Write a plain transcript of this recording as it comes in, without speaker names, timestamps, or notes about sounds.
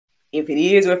If it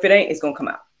is or if it ain't, it's going to come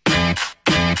out.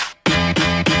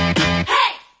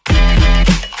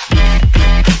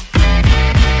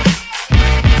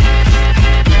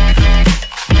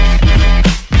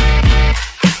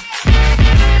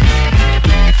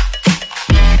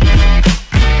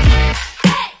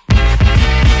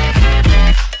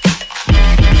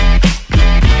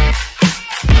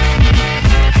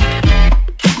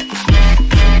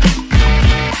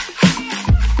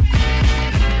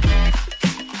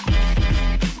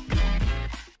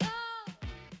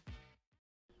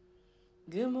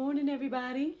 Good morning,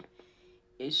 everybody.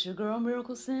 It's your girl,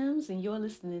 Miracle Sims, and you're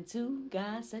listening to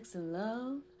God, Sex, and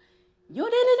Love, your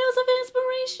daily dose of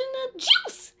inspirational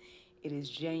juice. It is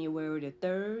January the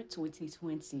 3rd,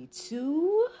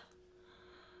 2022.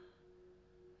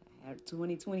 I have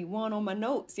 2021 on my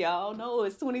notes. Y'all know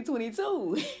it's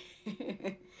 2022.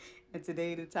 And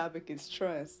today the topic is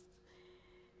trust.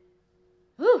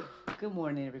 Whew. Good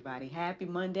morning, everybody. Happy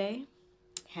Monday.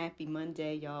 Happy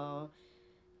Monday, y'all.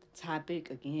 Topic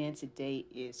again today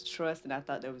is trust, and I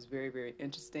thought that was very, very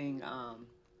interesting.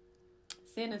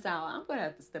 Seeing as how I'm gonna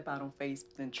have to step out on faith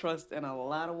and trust in a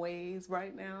lot of ways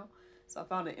right now, so I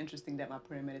found it interesting that my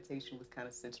prayer meditation was kind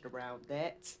of centered around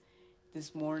that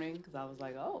this morning, because I was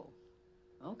like, oh,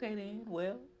 okay then,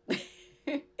 well.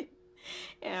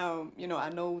 I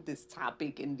know this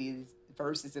topic and these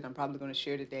verses that I'm probably going to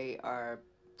share today are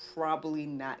probably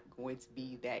not going to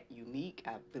be that unique.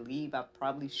 I believe I've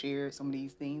probably shared some of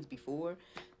these things before.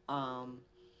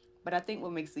 But I think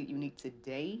what makes it unique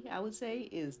today, I would say,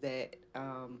 is that,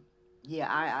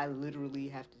 I literally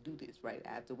have to do this, right? I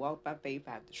have to walk by faith.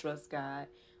 I have to trust God,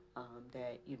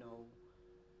 that,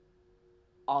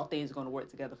 all things are going to work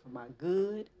together for my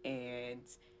good. And,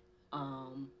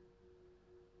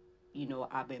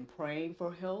 I've been praying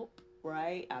for help,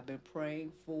 right? I've been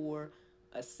praying for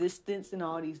assistance and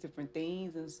all these different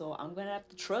things. And so I'm going to have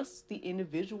to trust the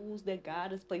individuals that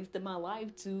God has placed in my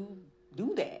life to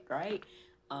do that, right?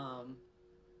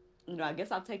 I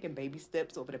guess I've taken baby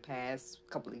steps over the past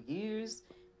couple of years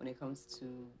when it comes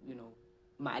to,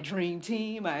 my dream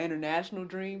team, my international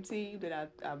dream team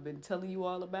that I've been telling you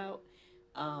all about.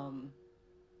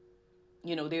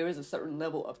 There is a certain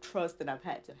level of trust that I've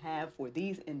had to have for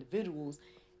these individuals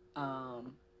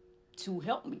to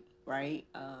help me, right?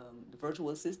 The virtual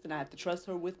assistant, I have to trust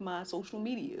her with my social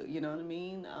media, you know what I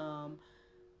mean?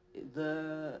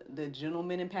 The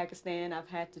gentleman in Pakistan, I've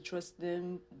had to trust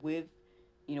them with,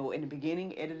 in the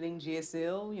beginning, editing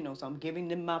GSL, so I'm giving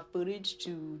them my footage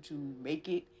to make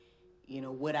it,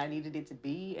 what I needed it to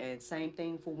be. And same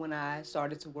thing for when I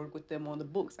started to work with them on the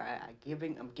books. I'm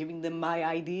giving them my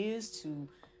ideas to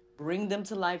bring them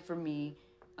to life for me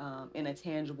in a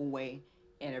tangible way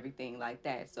and everything like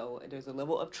that. So there's a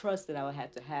level of trust that I would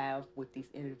have to have with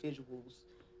these individuals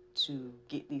to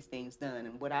get these things done.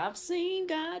 And what I've seen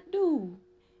God do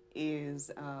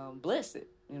is bless it.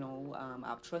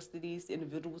 I've trusted these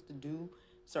individuals to do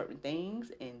certain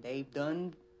things, and they've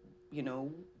done,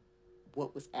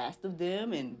 what was asked of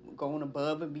them and going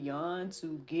above and beyond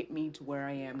to get me to where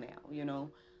I am now,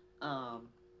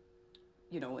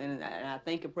 and I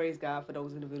thank and praise God for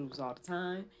those individuals all the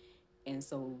time. And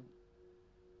so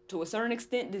to a certain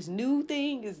extent, this new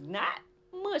thing is not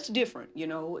much different,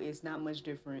 it's not much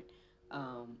different.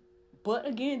 But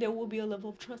again, there will be a level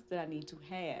of trust that I need to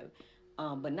have,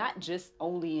 but not just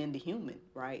only in the human,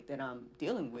 right, that I'm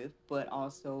dealing with, but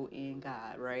also in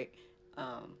God, right?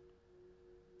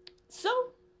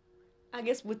 So I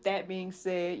guess with that being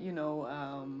said,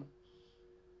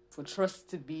 for trust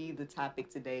to be the topic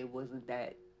today wasn't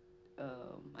that,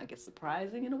 I guess,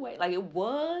 surprising in a way. Like it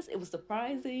was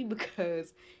surprising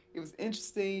because it was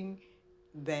interesting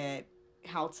that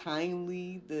how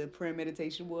timely the prayer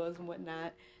meditation was and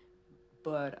whatnot.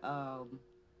 But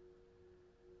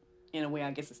in a way,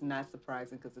 I guess it's not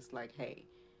surprising because it's like, hey,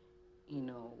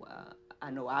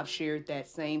 I know I've shared that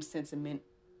same sentiment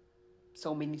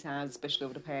so many times, especially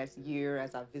over the past year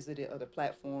as I visited other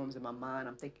platforms. In my mind,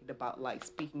 I'm thinking about like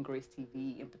Speaking Grace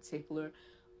TV in particular.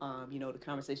 The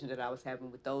conversation that I was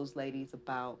having with those ladies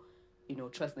about,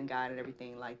 trusting God and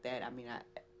everything like that. I mean,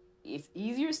 it's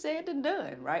easier said than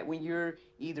done, right? When you're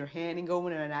either handing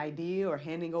over an idea or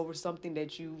handing over something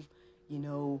that you've,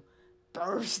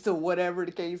 burst or whatever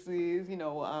the case is,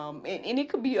 and it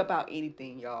could be about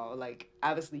anything, y'all. Like,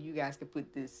 obviously, you guys can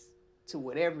put this to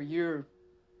whatever you're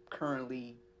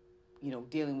currently,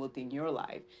 dealing with in your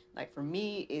life. Like, for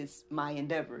me, it's my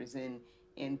endeavors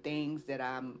and things that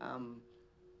I'm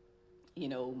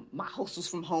my hustles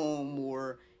from home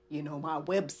or, my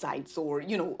websites or,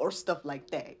 or stuff like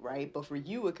that, right? But for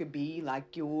you, it could be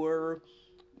like your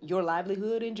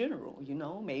livelihood in general,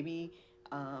 maybe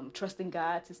trusting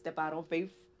God to step out on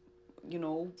faith, you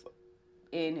know,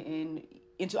 in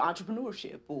into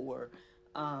entrepreneurship, or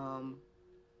um,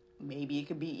 maybe it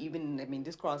could be even, I mean,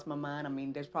 this crossed my mind. I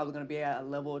mean, there's probably going to be a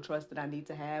level of trust that I need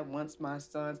to have once my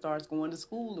son starts going to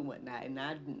school and whatnot. And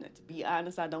to be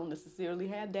honest, I don't necessarily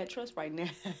have that trust right now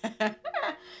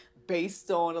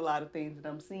based on a lot of things that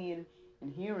I'm seeing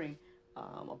and hearing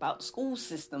about the school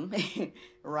system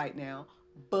right now.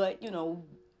 But,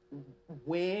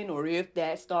 when or if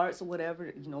that starts or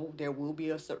whatever, there will be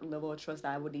a certain level of trust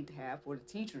I would need to have for the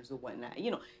teachers or whatnot.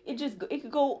 It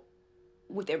could go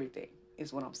with everything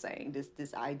is what I'm saying.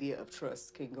 This idea of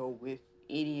trust can go with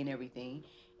any and everything.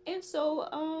 And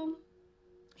so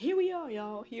here we are,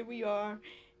 y'all. Here we are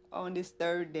on this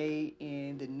third day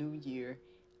in the new year,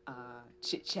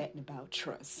 chit-chatting about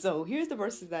trust. So here's the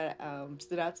verses that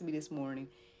stood out to me this morning,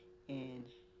 and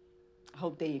I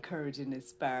hope they encourage and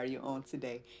inspire you on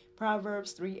today.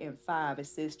 Proverbs 3:5, it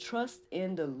says, trust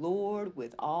in the Lord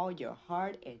with all your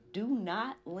heart and do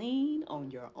not lean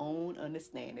on your own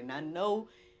understanding. I know,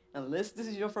 unless this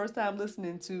is your first time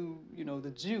listening to,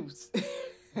 the juice,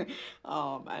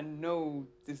 I know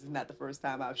this is not the first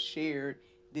time I've shared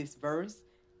this verse.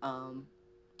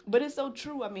 But it's so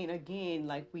true. I mean, again,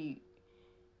 like we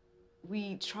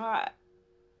try,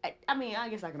 I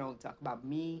guess I can only talk about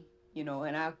me,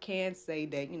 and I can say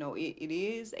that, it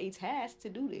is a task to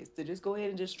do this, to just go ahead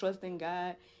and just trust in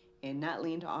God and not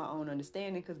lean to our own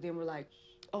understanding, because then we're like,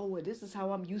 oh, well, this is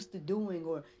how I'm used to doing,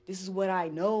 or this is what I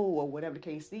know, or whatever the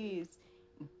case is.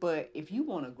 But if you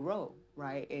want to grow,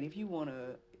 right, and if you want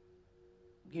to,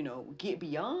 get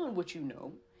beyond what you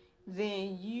know,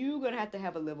 then you're going to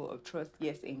have a level of trust,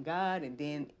 yes, in God, and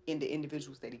then in the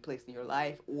individuals that he placed in your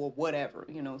life or whatever,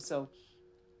 so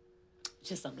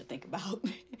just something to think about.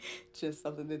 Just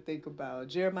something to think about.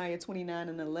 Jeremiah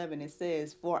 29:11, it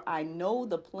says, for I know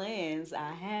the plans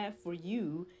I have for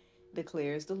you,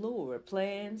 declares the Lord.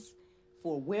 Plans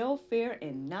for welfare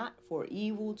and not for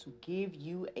evil, to give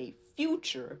you a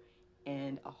future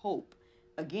and a hope.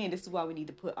 Again, this is why we need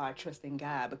to put our trust in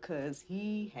God, because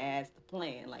he has the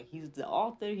plan. Like, he's the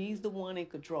author. He's the one in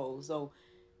control. So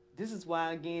this is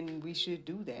why, again, we should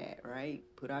do that, right?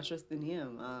 Put our trust in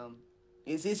him.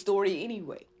 It's his story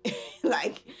anyway.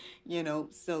 Like,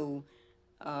 so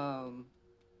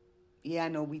yeah, I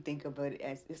know we think of it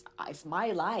as it's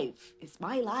my life. It's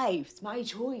my life. It's my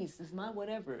choice. It's my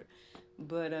whatever.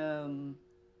 But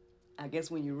I guess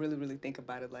when you really, really think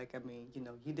about it, like, I mean,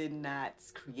 you did not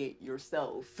create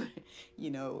yourself,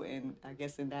 and I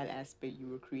guess in that aspect you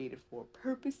were created for a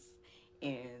purpose.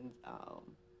 And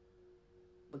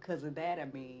because of that, I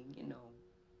mean,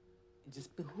 it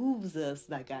just behooves us.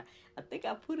 Like, I think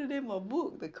I put it in my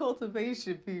book, The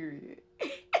Cultivation Period.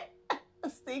 A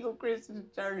Single Christian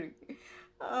Journey.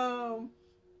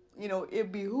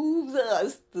 It behooves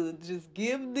us to just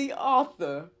give the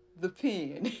author the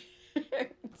pen.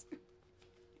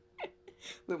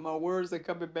 Look, my words are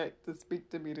coming back to speak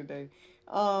to me today.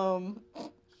 Psalm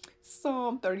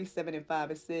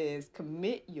 37:5, it says,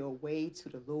 commit your way to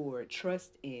the Lord,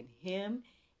 trust in him,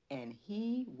 and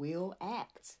he will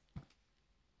act.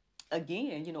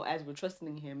 Again, as we're trusting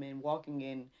in him and walking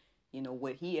in,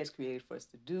 what he has created for us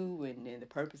to do, and the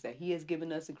purpose that he has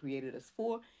given us and created us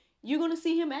for, you're going to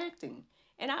see him acting.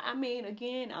 And I mean,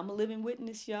 again, I'm a living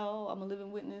witness, y'all. I'm a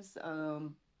living witness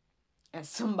as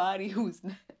somebody who's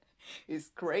not, it's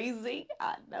crazy.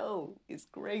 I know it's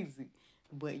crazy.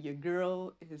 But your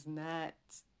girl has not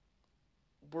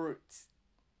worked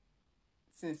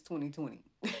since 2020.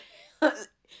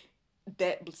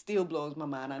 That still blows my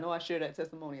mind. I know I share that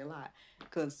testimony a lot,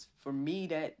 because for me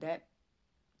that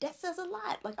says a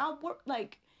lot. Like, I worked,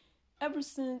 like, ever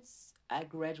since I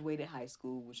graduated high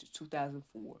school, which is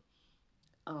 2004.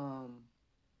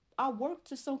 I worked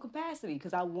to some capacity,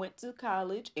 because I went to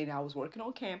college and I was working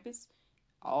on campus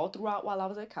all throughout while I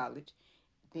was at college.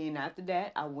 Then after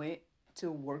that, I went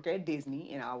to work at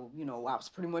Disney, and I was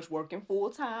pretty much working full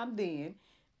time then.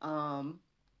 And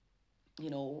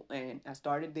I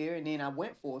started there, and then I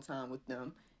went full time with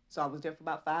them. So I was there for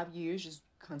about 5 years, just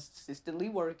consistently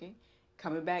working.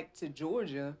 Coming back to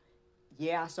Georgia,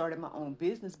 yeah, I started my own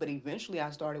business, but eventually I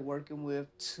started working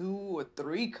with 2 or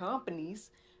 3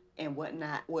 companies and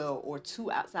whatnot. Well, or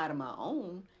 2 outside of my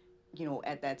own,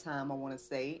 at that time, I want to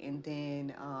say. And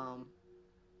then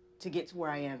to get to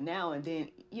where I am now. And then,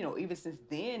 even since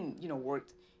then,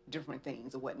 worked different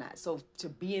things or whatnot. So to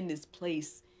be in this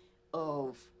place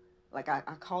of, like, I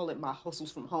call it my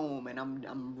hustles from home, and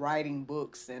I'm writing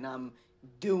books, and I'm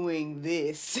doing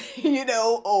this, and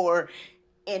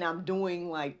I'm doing,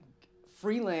 like,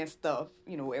 freelance stuff,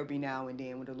 every now and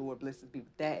then when the Lord blesses me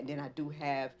with that. And then I do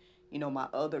have, my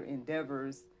other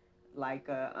endeavors, like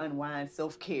unwind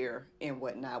self-care and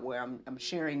whatnot, where I'm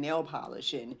sharing nail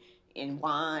polish and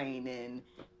wine and,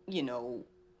 you know,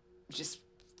 just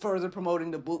further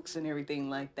promoting the books and everything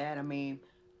like that. I mean,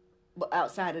 but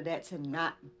outside of that, to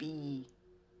not be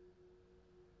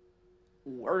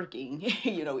working,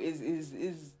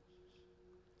 is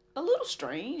a little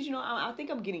strange. I think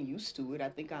I'm getting used to it. I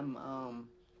think I'm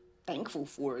thankful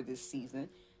for this season,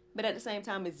 but at the same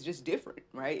time, it's just different,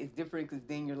 right? It's different because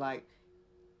then you're like,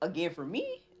 again, for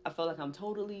me, I feel like I'm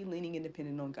totally leaning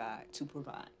independent on God to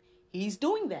provide. He's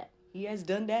doing that. He has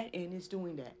done that and is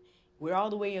doing that. We're all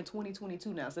the way in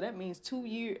 2022 now, so that means 2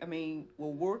 years. I mean, we're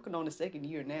working on the second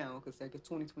year now because I guess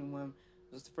 2021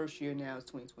 was the first year. Now it's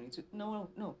 2022. No,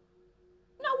 no.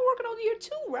 Now we're working on year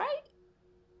two, right?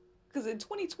 Because in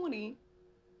 2020,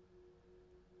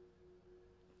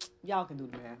 y'all can do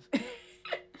the math.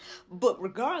 But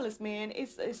regardless, man,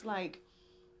 it's like,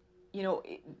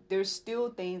 there's still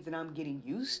things that I'm getting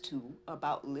used to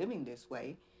about living this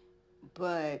way.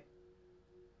 But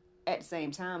at the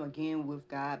same time, again, with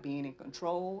God being in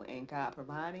control and God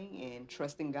providing and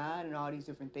trusting God and all these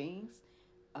different things,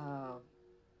 uh,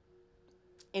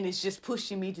 and it's just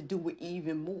pushing me to do it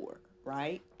even more,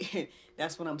 right?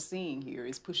 That's what I'm seeing here.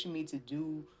 It's pushing me to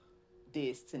do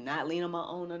this, to not lean on my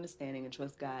own understanding and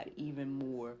trust God even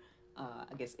more.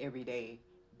 I guess every day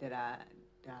that I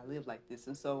live like this,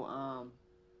 and so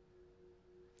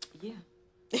yeah,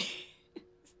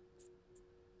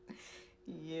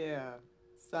 yeah.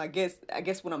 So I guess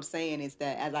what I'm saying is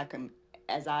that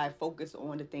as I focus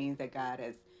on the things that God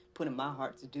has put in my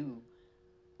heart to do,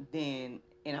 then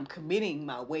and I'm committing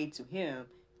my way to Him,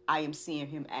 I am seeing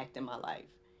Him act in my life,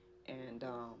 and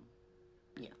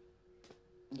yeah.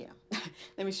 Yeah.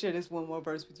 Let me share this one more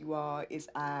verse with you all. It's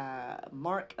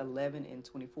Mark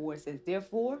 11:24. It says,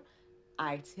 "Therefore,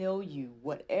 I tell you,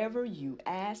 whatever you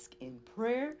ask in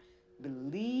prayer,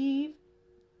 believe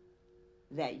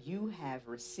that you have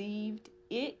received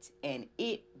it and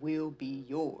it will be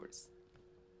yours."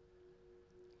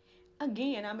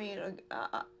 Again, I mean,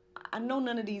 I know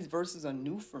none of these verses are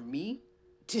new for me,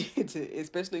 to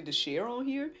especially to share on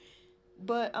here,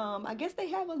 but I guess they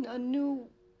have a new.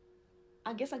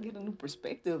 I guess I get a new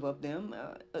perspective of them,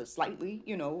 slightly,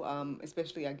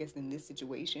 especially I guess in this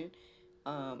situation.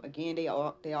 Again, they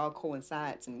all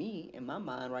coincide to me in my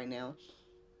mind right now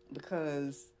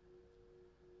because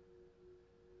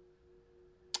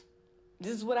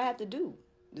this is what I have to do.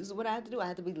 This is what I have to do. I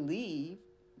have to believe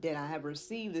that I have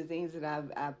received the things that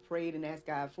I've prayed and asked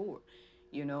God for.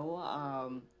 You know,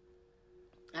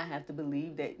 I have to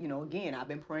believe that, again, I've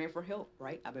been praying for help,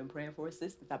 right? I've been praying for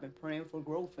assistance. I've been praying for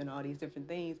growth and all these different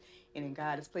things. And then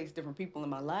God has placed different people in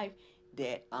my life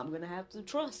that I'm going to have to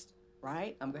trust,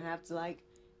 right? I'm going to have to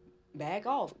back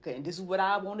off. Okay, and this is what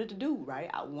I wanted to do, right?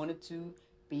 I wanted to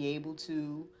be able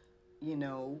to, you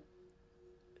know,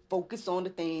 focus on the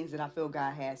things that I feel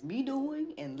God has me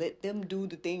doing and let them do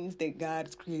the things that God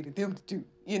has created them to do,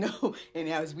 And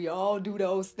as we all do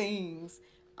those things,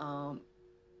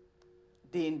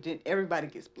 then everybody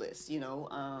gets blessed.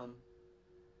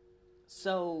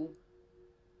 So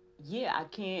yeah, I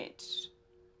can't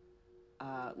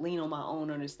lean on my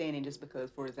own understanding just because,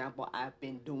 for example, I've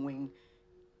been doing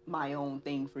my own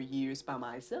thing for years by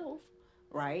myself,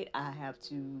 right? I have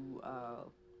to,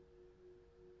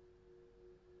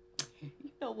 you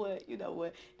know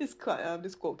what? This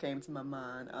quote came to my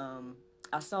mind.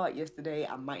 I saw it yesterday.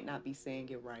 I might not be saying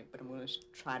it right, but I'm going to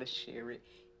try to share it.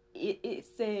 It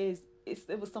says,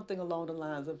 it was something along the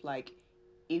lines of like,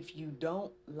 if you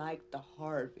don't like the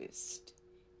harvest,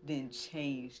 then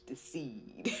change the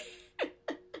seed.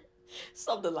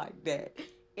 Something like that.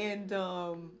 And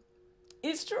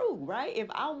it's true, right? If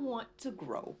I want to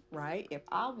grow, right? If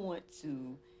I want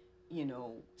to,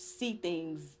 see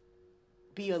things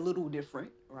be a little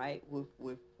different, right?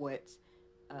 With what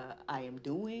I am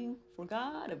doing for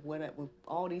God, with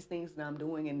all these things that I'm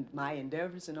doing and my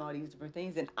endeavors and all these different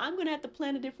things, then I'm gonna have to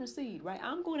plant a different seed, right?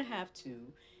 I'm gonna have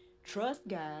to trust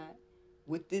God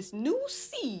with this new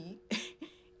seed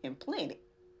and plant it,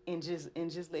 and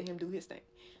just let Him do His thing.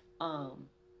 Um,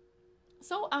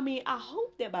 so, I mean, I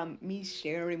hope that by me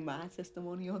sharing my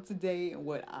testimony on today and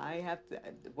what I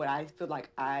feel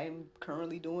like I'm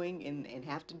currently doing and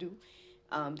have to do,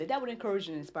 that would encourage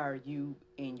and inspire you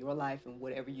in your life and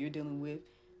whatever you're dealing with.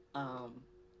 Um,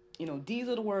 these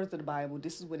are the words of the Bible.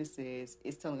 This is what it says.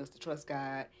 It's telling us to trust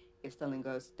God. It's telling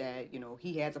us that,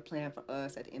 He has a plan for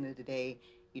us at the end of the day.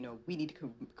 We need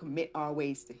to commit our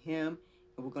ways to Him,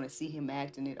 and we're going to see Him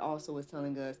act. And it also is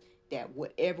telling us that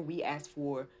whatever we ask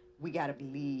for, we got to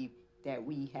believe that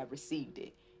we have received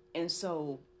it. And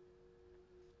so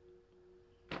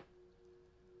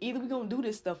either we're going to do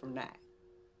this stuff or not.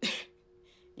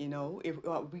 You know, if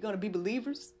are we going to be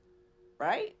believers,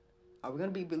 right? Are we going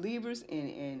to be believers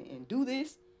and do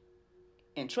this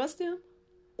and trust him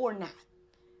or not?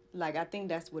 Like, I think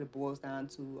that's what it boils down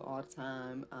to all the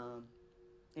time,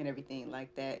 and everything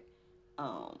like that.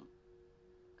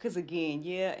 Because again,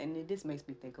 yeah, and this makes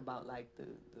me think about like the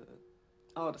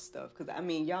all the stuff. Because I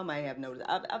mean, y'all might have noticed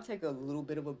I've taken a little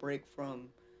bit of a break from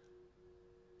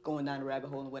going down the rabbit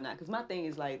hole and whatnot. Because my thing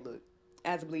is like, look,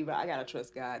 as a believer, I gotta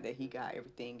trust God that He got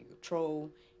everything in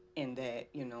control, and that,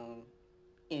 you know,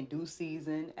 in due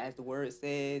season, as the word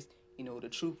says, you know, the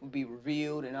truth will be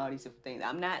revealed and all these different things.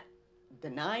 I'm not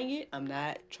denying it. I'm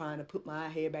not trying to put my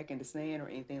head back in the sand or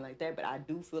anything like that. But I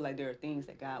do feel like there are things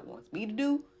that God wants me to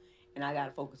do, and I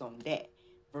gotta focus on that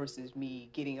versus me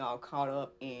getting all caught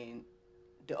up in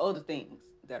the other things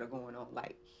that are going on.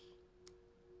 Like,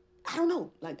 I don't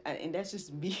know, like, and that's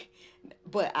just me.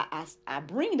 But I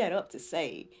bring that up to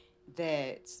say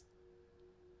that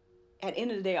at the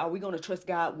end of the day, are we going to trust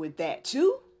God with that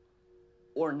too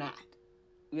or not?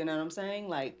 You know what I'm saying?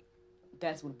 Like,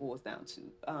 that's what it boils down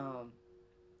to.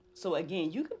 So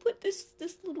again, you can put this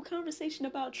little conversation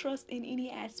about trust in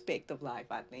any aspect of life,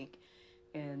 I think.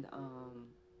 And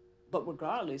but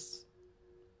regardless,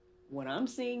 what I'm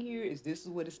seeing here is this is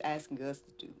what it's asking us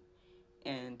to do.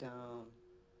 And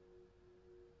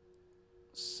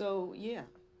so yeah.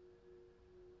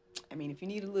 I mean, if you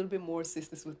need a little bit more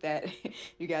assistance with that,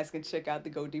 you guys can check out the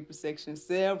Go Deeper section.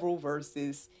 Several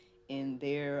verses in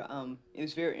there. It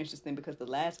was very interesting because the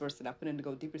last verse that I put in the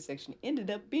Go Deeper section ended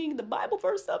up being the Bible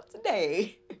verse of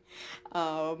today.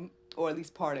 Or at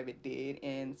least part of it did.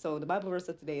 And so the Bible verse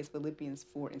of today is Philippians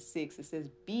 4:6. It says,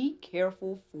 "Be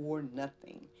careful for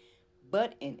nothing,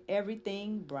 but in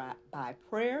everything by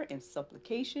prayer and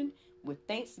supplication with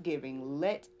thanksgiving,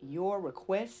 let your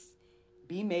requests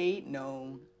be made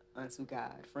known unto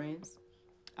God." Friends,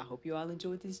 I hope you all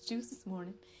enjoyed this juice this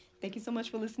morning. Thank you so much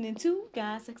for listening to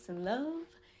God, Sex, and Love,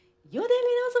 your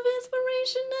daily dose of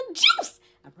inspiration and juice.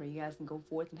 I pray you guys can go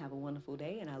forth and have a wonderful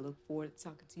day, and I look forward to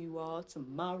talking to you all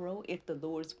tomorrow, if the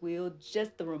Lord's will.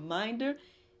 Just a reminder,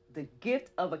 the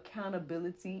gift of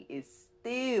accountability is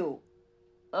still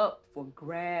up for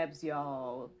grabs,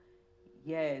 y'all.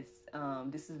 Yes,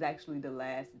 this is actually the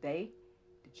last day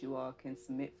that you all can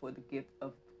submit for the gift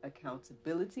of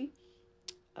accountability.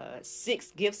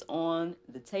 6 gifts on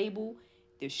the table.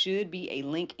 There should be a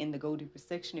link in the Go Deeper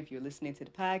section if you're listening to the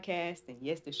podcast. And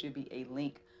yes, there should be a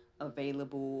link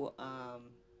available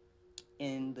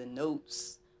in the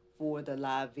notes for the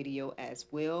live video as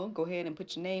well. Go ahead and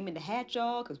put your name in the hat,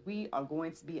 y'all, because we are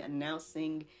going to be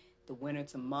announcing the winner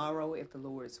tomorrow, if the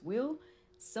Lord's will.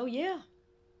 So yeah,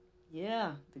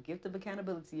 the gift of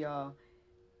accountability, y'all.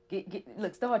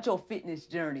 Look, start your fitness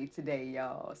journey today,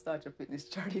 y'all. Start your fitness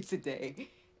journey today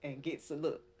and get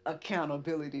some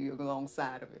accountability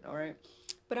alongside of it, all right?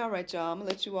 But all right, y'all, I'm going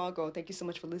to let you all go. Thank you so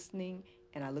much for listening,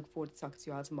 and I look forward to talking to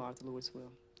you all tomorrow, if the Lord's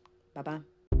will. Bye-bye.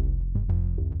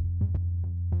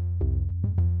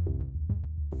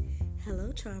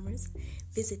 Hello, charmers.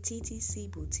 Visit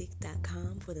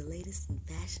ttcboutique.com for the latest in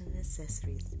fashion and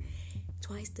accessories.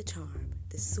 Twice the Charm,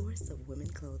 the source of women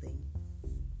clothing.